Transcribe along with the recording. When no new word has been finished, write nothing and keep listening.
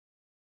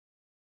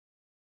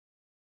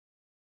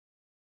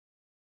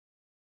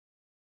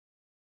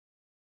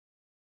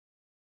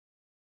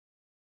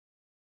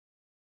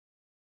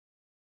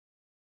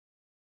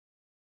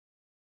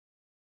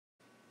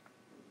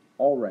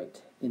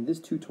Alright, in this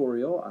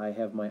tutorial I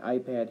have my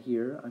iPad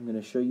here. I'm going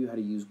to show you how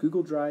to use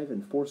Google Drive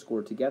and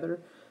ForScore together.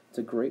 It's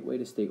a great way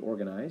to stay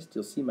organized.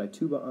 You'll see my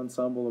tuba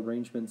ensemble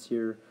arrangements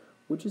here,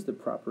 which is the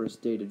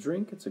properest day to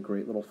drink. It's a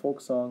great little folk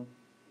song.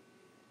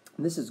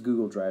 And this is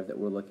Google Drive that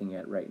we're looking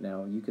at right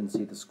now. You can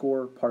see the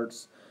score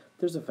parts.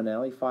 There's a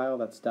finale file,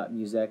 that's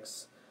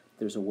 .musx.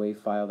 There's a WAV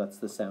file, that's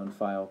the sound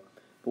file.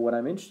 But what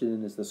I'm interested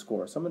in is the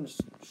score. So I'm going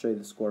to show you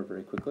the score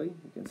very quickly.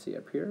 You can see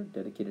up here,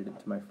 dedicated it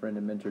to my friend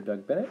and mentor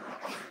Doug Bennett.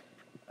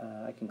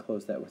 I can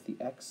close that with the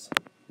X.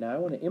 Now I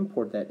want to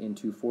import that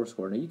into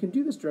ForScore. Now you can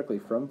do this directly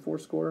from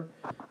ForScore,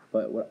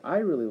 but what I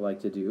really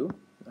like to do,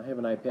 I have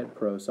an iPad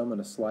Pro, so I'm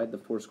going to slide the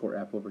ForScore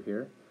app over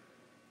here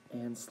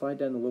and slide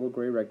down the little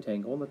gray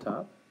rectangle on the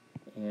top,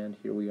 and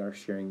here we are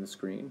sharing the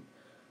screen.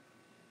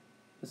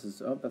 This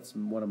is, that's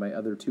one of my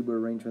other tuba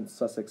arrangements,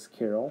 Sussex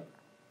Carol.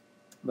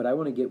 But I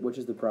want to get which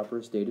is the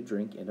properest day to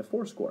drink into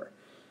ForScore.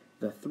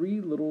 The three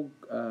little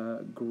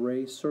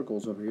gray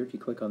circles over here, if you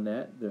click on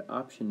that, the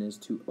option is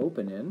to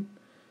open in,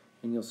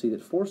 and you'll see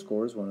that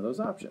ForScore is one of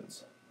those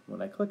options.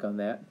 When I click on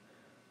that,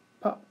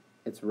 pop,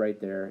 it's right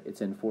there.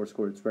 It's in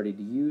ForScore. It's ready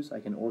to use. I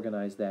can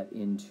organize that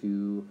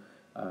into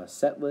a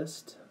set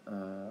list,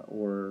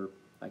 or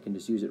I can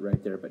just use it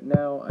right there. But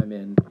now I'm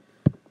in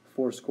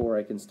ForScore.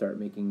 I can start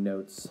making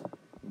notes.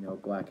 You know,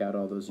 black out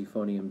all those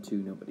euphonium too.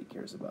 Nobody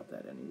cares about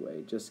that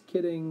anyway. Just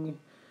kidding.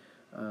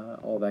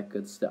 All that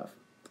good stuff.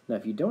 Now,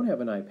 if you don't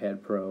have an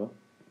iPad Pro,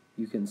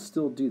 you can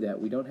still do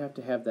that. We don't have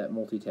to have that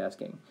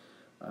multitasking.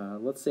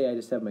 Let's say I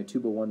just have my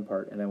tuba 1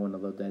 part and I want to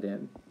load that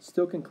in.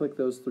 Still can click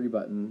those three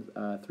buttons,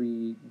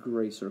 three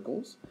gray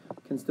circles.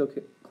 Can still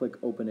click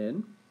open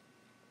in,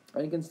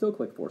 and you can still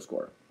click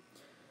ForScore.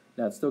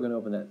 Now, it's still going to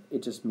open that.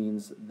 It just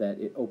means that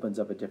it opens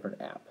up a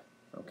different app.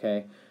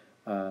 Okay.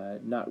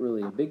 Not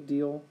really a big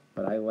deal,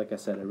 but like I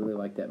said, I really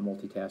like that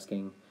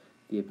multitasking,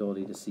 the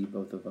ability to see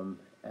both of them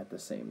at the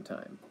same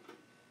time.